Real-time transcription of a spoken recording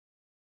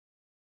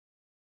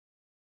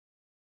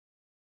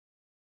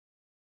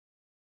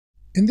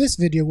In this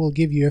video we'll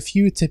give you a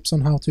few tips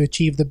on how to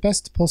achieve the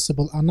best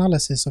possible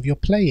analysis of your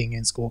playing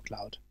in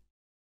ScoreCloud.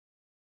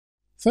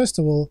 First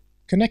of all,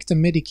 connect a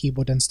MIDI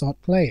keyboard and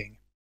start playing.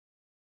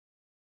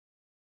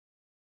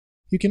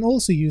 You can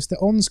also use the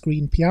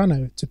on-screen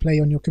piano to play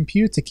on your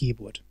computer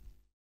keyboard.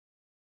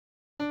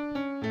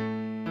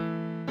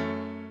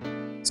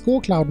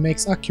 ScoreCloud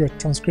makes accurate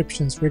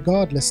transcriptions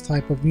regardless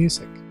type of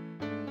music.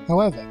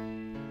 However,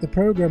 the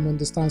program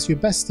understands you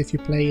best if you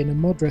play in a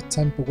moderate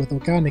tempo with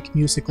organic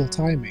musical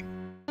timing.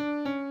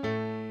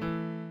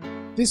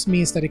 This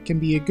means that it can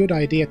be a good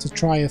idea to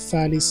try a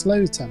fairly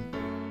slow tempo.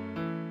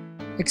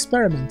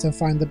 Experiment and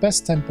find the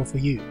best tempo for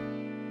you.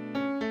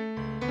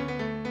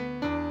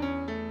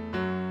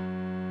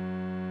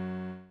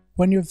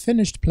 When you've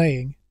finished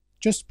playing,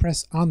 just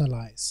press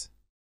Analyze.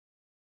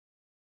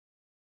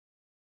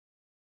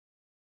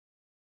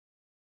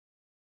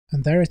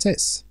 And there it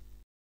is.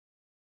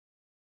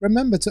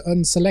 Remember to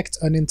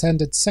unselect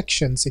unintended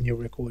sections in your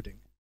recording.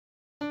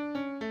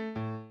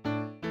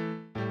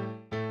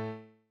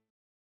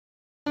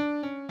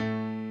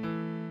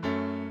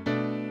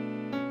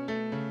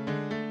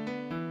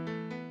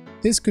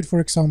 This could, for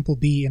example,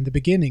 be in the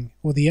beginning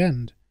or the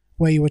end,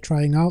 where you were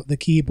trying out the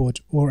keyboard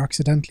or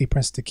accidentally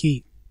pressed a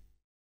key.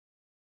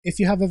 If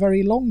you have a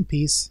very long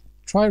piece,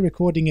 try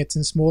recording it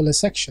in smaller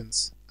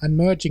sections and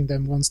merging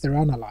them once they're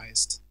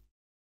analyzed.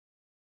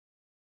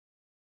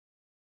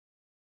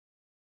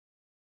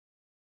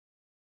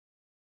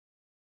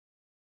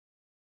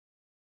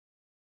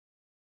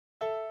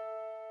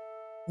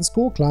 In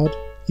ScoreCloud,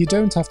 you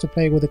don't have to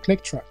play with a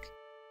click track,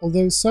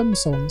 although some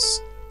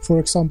songs, for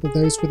example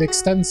those with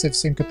extensive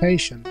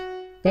syncopation,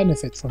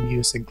 benefit from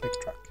using click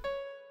track.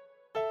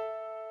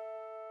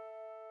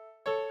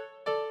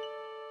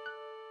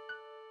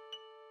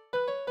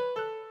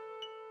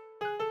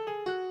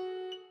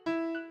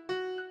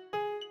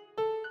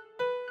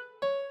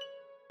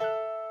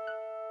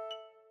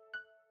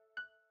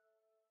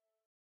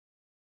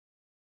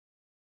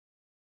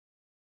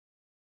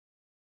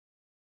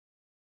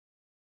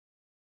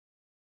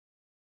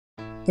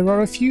 There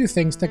are a few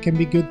things that can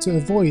be good to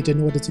avoid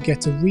in order to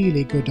get a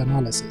really good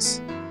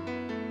analysis.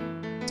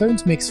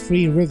 Don't mix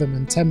free rhythm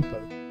and tempo.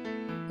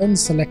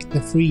 Unselect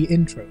the free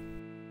intro.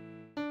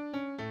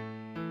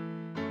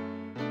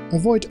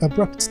 Avoid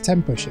abrupt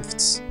tempo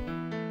shifts.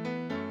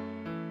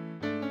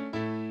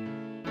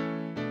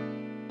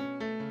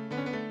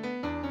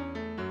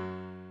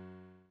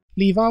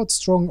 Leave out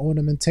strong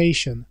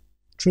ornamentation,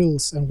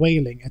 trills and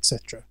wailing,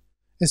 etc.,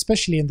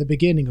 especially in the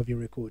beginning of your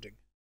recording.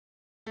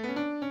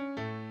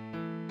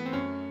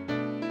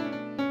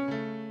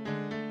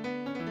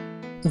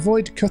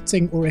 Avoid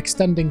cutting or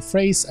extending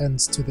phrase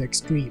ends to the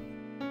extreme.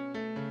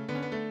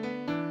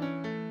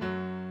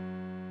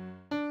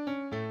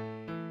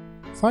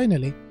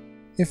 Finally,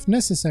 if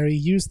necessary,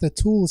 use the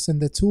tools in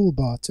the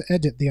toolbar to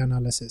edit the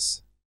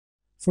analysis,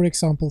 for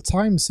example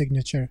time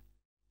signature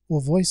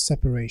or voice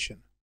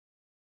separation.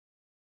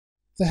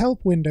 The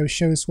help window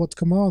shows what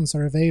commands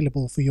are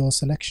available for your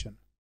selection.